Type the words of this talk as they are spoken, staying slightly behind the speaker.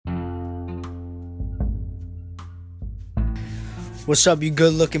What's up, you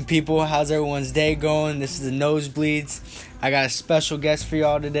good-looking people? How's everyone's day going? This is the Nosebleeds. I got a special guest for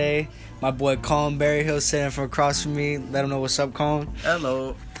y'all today. My boy Colin Berryhill sitting from across from me. Let him know what's up, Colin.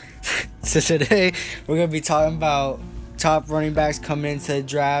 Hello. So today, we're going to be talking about top running backs coming into the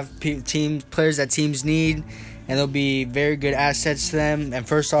draft, players that teams need, and they'll be very good assets to them. And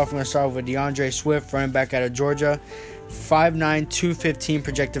first off, we're going to start with DeAndre Swift, running back out of Georgia. 5'9", 215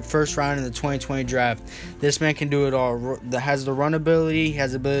 projected first round in the 2020 draft. This man can do it all. Has the run ability, he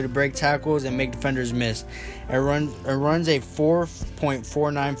has the ability to break tackles and make defenders miss. It runs a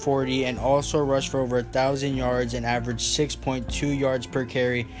 4.49 40 and also rushed for over 1,000 yards and averaged 6.2 yards per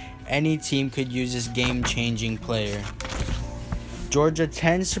carry. Any team could use this game-changing player. Georgia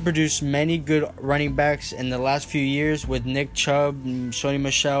tends to produce many good running backs in the last few years with Nick Chubb, Sony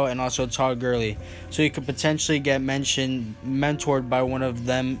Michel, and also Todd Gurley. So you could potentially get mentored by one of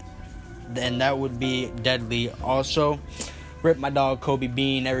them, and that would be deadly. Also, rip my dog Kobe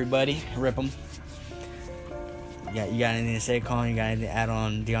Bean, everybody. Rip him. Yeah, you got anything to say, Colin? You got anything to add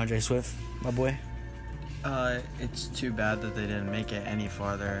on DeAndre Swift, my boy? It's too bad that they didn't make it any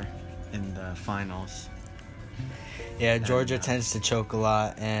farther in the finals. Yeah, Georgia tends to choke a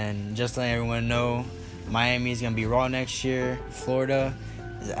lot, and just letting everyone know, Miami's going to be raw next year. Florida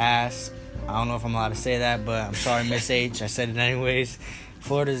is ass. I don't know if I'm allowed to say that, but I'm sorry, Miss H. I said it anyways.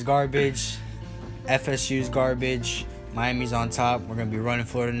 Florida's garbage. FSU's garbage. Miami's on top. We're going to be running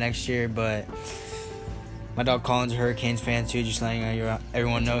Florida next year, but my dog Colin's a Hurricanes fan too, just letting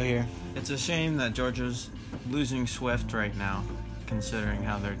everyone know here. It's a shame that Georgia's losing Swift right now, considering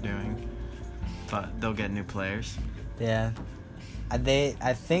how they're doing. But they'll get new players. Yeah, I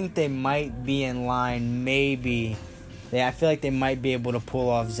think they might be in line. Maybe, I feel like they might be able to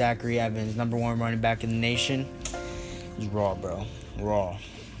pull off Zachary Evans, number one running back in the nation. He's raw, bro, raw.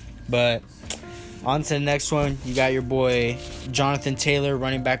 But on to the next one. You got your boy Jonathan Taylor,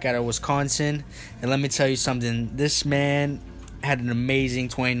 running back out of Wisconsin. And let me tell you something. This man had an amazing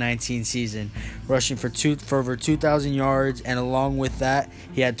 2019 season, rushing for over 2,000 yards, and along with that,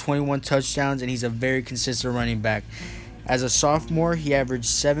 he had 21 touchdowns, and he's a very consistent running back. As a sophomore, he averaged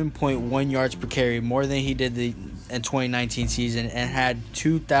 7.1 yards per carry, more than he did in 2019 season, and had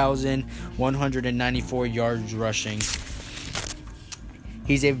 2,194 yards rushing.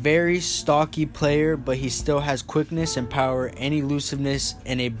 He's a very stocky player, but he still has quickness and power and elusiveness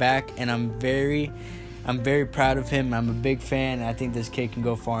in a back, and I'm very proud of him. I'm a big fan. I think this kid can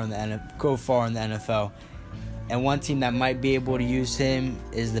go far in the NFL. And one team that might be able to use him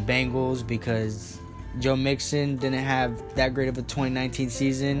is the Bengals, because Joe Mixon didn't have that great of a 2019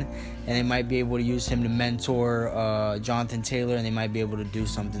 season, and they might be able to use him to mentor Jonathan Taylor, and they might be able to do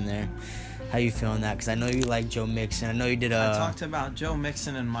something there. How you feeling that? Because I know you like Joe Mixon. I know you did I talked about Joe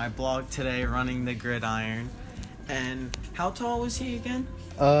Mixon in my blog today, Running the Gridiron. And how tall was he again?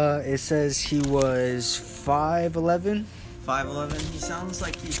 It says he was 5'11". 5'11". He sounds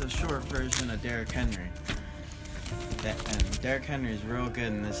like he's a short version of Derrick Henry. And Derrick Henry is real good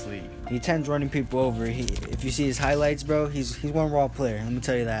in this league. He tends running people over. If you see his highlights, bro, he's one raw player. Let me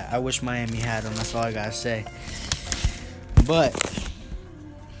tell you that. I wish Miami had him. That's all I gotta say. But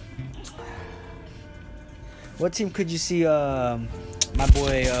what team could you see? My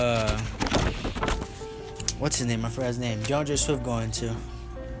boy. What's his name? I forgot his name. DeAndre Swift going to.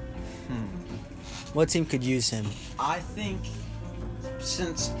 What team could use him? I think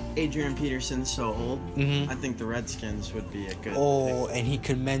since Adrian Peterson's so old, I think the Redskins would be a good pick. And he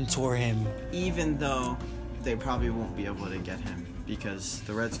could mentor him. Even though they probably won't be able to get him because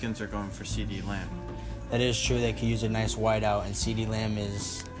the Redskins are going for CeeDee Lamb. That is true. They could use a nice wideout, and CeeDee Lamb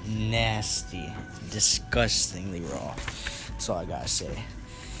is nasty. Disgustingly raw. That's all I gotta say.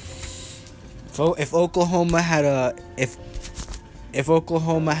 If Oklahoma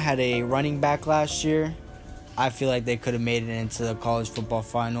had a running back last year, I feel like they could have made it into the college football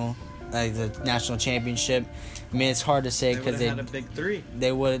final, like the national championship. I mean, it's hard to say because they had a big three.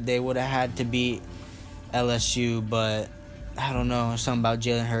 They would have had to beat LSU, but I don't know, something about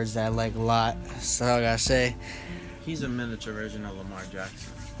Jalen Hurts that I like a lot. That's all I gotta say. He's a miniature version of Lamar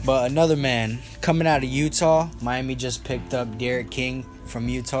Jackson. But another man coming out of Utah, Miami just picked up Derek King from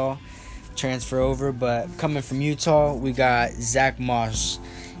Utah. Transfer over, but coming from Utah, we got Zach Moss.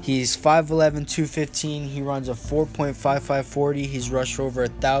 He's 5'11", 215. He runs a 4.55 40. He's rushed for over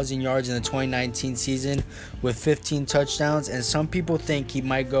 1,000 yards in the 2019 season with 15 touchdowns, and some people think he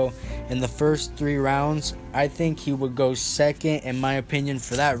might go in the first 3 rounds. I think he would go second, in my opinion.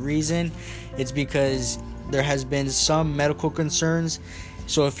 For that reason, it's because there has been some medical concerns.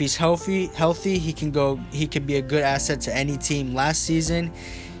 So if he's healthy, he could be a good asset to any team. Last season,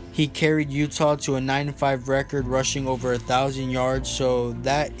 He carried Utah to a 9-5 record, rushing over 1,000 yards. So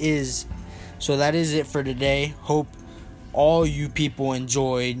that is it for today. Hope all you people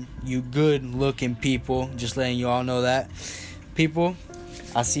enjoyed. You good-looking people. Just letting you all know that. People,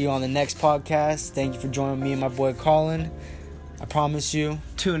 I'll see you on the next podcast. Thank you for joining me and my boy Colin. I promise you.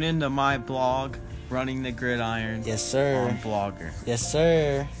 Tune into my blog, Running the Gridiron. Yes, sir. On Blogger. Yes,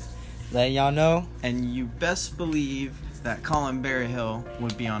 sir. Letting y'all know. And you best believe that Colin Berryhill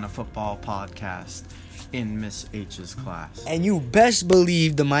would be on a football podcast in Miss H's class. And you best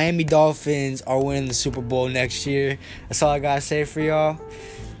believe the Miami Dolphins are winning the Super Bowl next year. That's all I gotta say for y'all.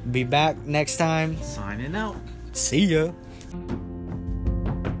 Be back next time. Signing out. See ya.